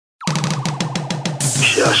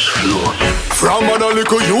CashFlow. From a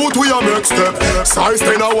little youth we a make step. Size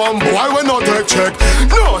 10 a one boy we not take check.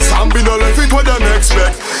 No, some be no left it what them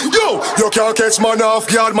expect. Yo, you can't catch man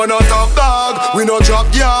off guard, man a top dog. We no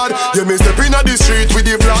drop yard. You may step in the street with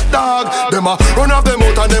the black dog. Them a run off them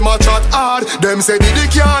out and them a chat hard. Them say they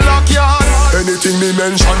can't lock yard. Anything me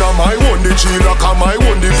mention a my one. The G-Lock a my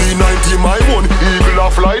one. The V90 my one. Eagle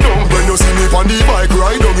a fly down. When you see me on the bike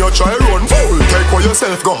ride down, you try run foul. Take for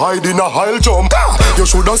yourself, go hide in a high jump. You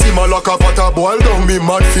shoulda see my lock up at a boil down. Me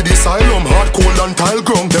mad for the asylum, hard cold and tile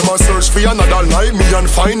ground. Them a search for another like me and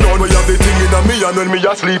find out where you have the thing in a me and when me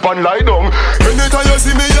a sleep and lie down. Anytime you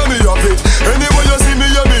see me, yeah me have it. Anywhere you see me,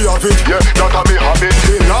 yeah me have it. Yeah, that a me habit.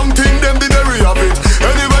 The long thing them the very have it.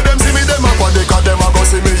 Anywhere them see me, them a panic and them a go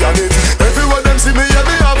see me and it. Everywhere them see me, yeah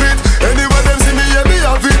me have it. Anywhere them see me, yeah me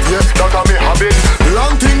have it. Yeah, that a me habit.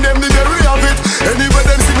 Long thing them the very have it. Anywhere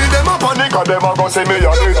them see me, them a panic and them a go see me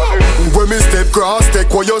and it. When me step cross, take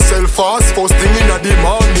for yourself fast. First thing in the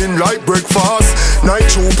morning like breakfast. Night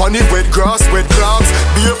troop on the wet grass, wet clocks.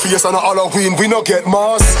 Bare face on a Halloween, we no get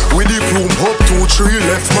mass. With the broom up 2, 3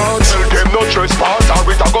 left march. Tell them no trespass, or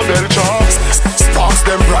we go bell chops. Sparks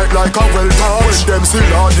them bright like a well touch. When them still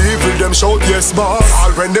hard evil, them shout yes boss.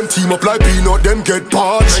 All when them team up like peanut, them get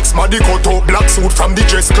part. Next man they cut out black suit from the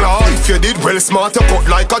dress cloth. If you did well smart, you cut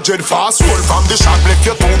like a jet fast. Roll from the shot, left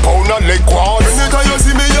your 2 pound and leg quad. Anytime you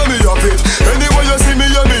see me, yeah me have it. Anywhere you see me,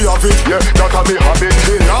 yeah me have it. Yeah, that a me habit.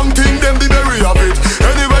 The long thing, them the very have it.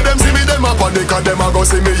 Anywhere them see me, them a panic and them a go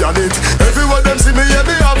see me and it. Everywhere them see me, yeah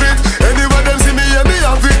me have it. Anywhere them see me, yeah me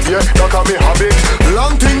have it. Yeah, that a me habit.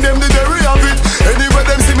 Long thing, them the very have it. Anywhere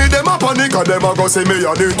them see me, them a panic and them a go see me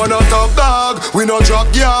and it. Man a top dog, we no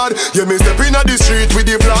drop yard. Yeah, me step in the street with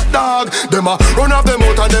the black dog. Them a run off them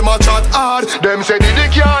out and them a chat hard. Them say they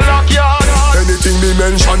can't lock yard. Anything me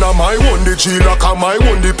mention a my one. The G-Lock a my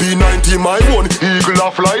one. The P90 my one. Eagle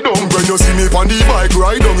a fly down. When you see me on the bike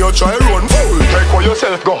ride down, you try run foul. Take for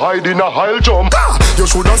yourself, go hide in a high jump. You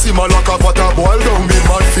shoulda see my lock up at a boil down. Me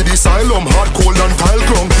mad for the asylum, hard cold and tile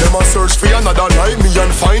ground. Them a search for another like me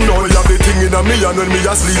and find out you have the thing in a me and when me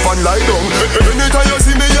a sleep and lie down. Anytime you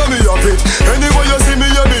see me, yeah me have it. Anywhere you see me,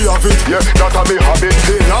 yeah me have it. Yeah, that a me habit.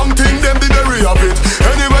 The long thing, them the very have it.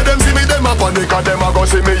 Anywhere them see me, them a panic and them a go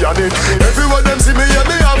see me and it. Everywhere them see me, yeah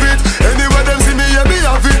me have it. Anywhere them see me, yeah me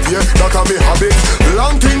have it. Yeah, that a me habit.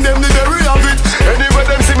 Long thing, them the very have it. Anywhere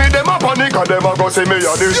them see me, them a panic and them a go see me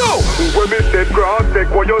and it. Yo, when me step cross, take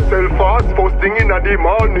for yourself fast. First thing in the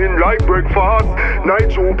morning like breakfast. Night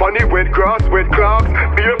troop on the wet grass, wet clocks.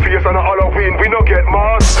 Bare face on a Halloween, we no get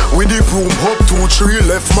mass. With the broom up 2, 3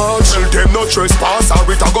 left march. Tell them no trespass, or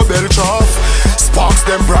we go bell chop. Sparks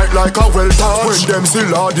them bright like a well touch. When them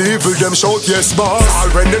still hard evil, them shout yes boss. All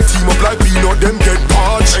when them team up like peanut, them get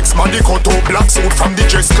parched. Next man they cut out black suit from the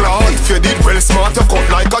dress cloth. If you did well smart, you cut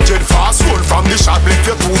like a jet fast. Roll from the shot, lift